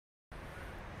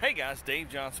Hey guys, Dave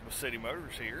Johnson with City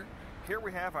Motors here. Here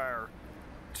we have our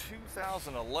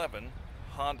 2011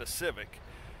 Honda Civic.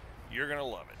 You're gonna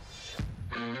love it.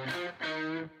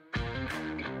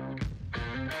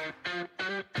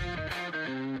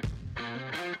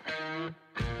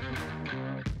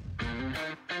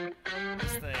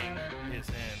 This thing is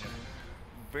in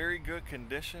very good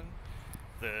condition.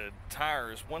 The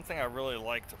tires, one thing I really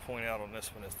like to point out on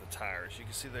this one is the tires. You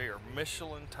can see they are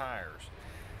Michelin tires.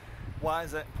 Why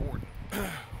is that important?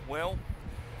 Well,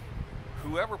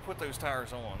 whoever put those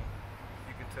tires on,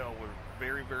 you can tell were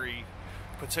very, very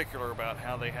particular about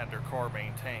how they had their car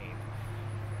maintained.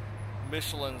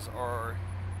 Michelins are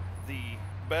the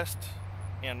best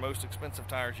and most expensive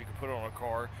tires you can put on a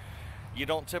car. You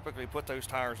don't typically put those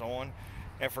tires on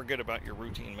and forget about your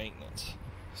routine maintenance.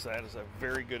 So that is a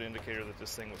very good indicator that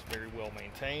this thing was very well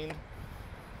maintained.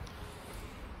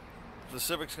 The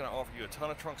Civic's going to offer you a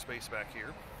ton of trunk space back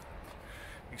here.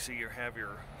 You see you have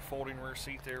your folding rear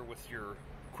seat there with your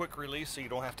quick release, so you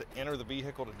don't have to enter the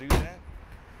vehicle to do that.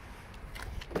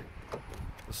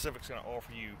 The Civic's going to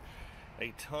offer you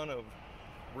a ton of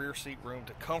rear seat room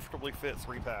to comfortably fit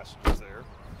 3 passengers there.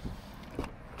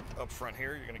 Up front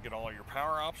here, you're going to get all your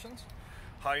power options,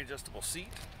 high adjustable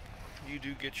seat. You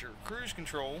do get your cruise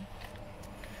control,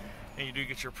 and you do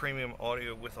get your premium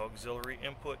audio with auxiliary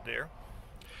input there.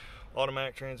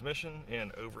 Automatic transmission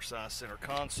and oversized center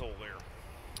console there.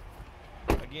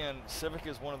 Again, Civic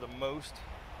is one of the most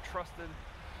trusted,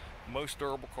 most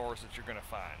durable cars that you're going to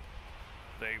find.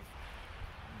 They've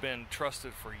been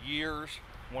trusted for years,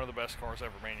 one of the best cars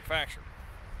ever manufactured.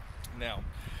 Now,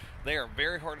 they are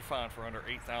very hard to find for under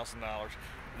 $8,000.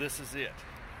 This is it.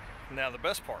 Now, the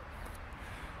best part,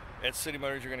 at City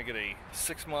Motors, you're going to get a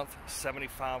 6-month,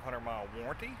 7,500-mile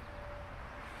warranty.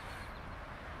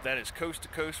 That is coast to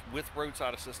coast with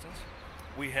roadside assistance.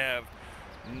 We have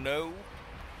no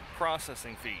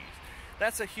processing fees.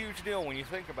 That's a huge deal when you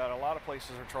think about it. A lot of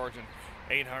places are charging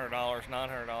 $800, $900,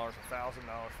 $1,000 for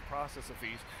processing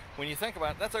fees. When you think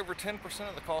about it, that's over 10%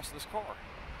 of the cost of this car.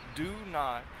 Do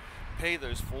not pay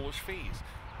those foolish fees.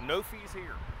 No fees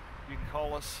here. You can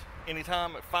call us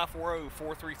anytime at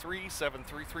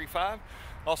 540-433-7335.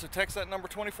 Also text that number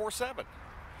 24/7.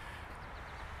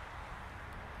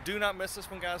 Do not miss this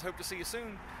one, guys. Hope to see you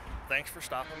soon. Thanks for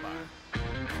stopping by.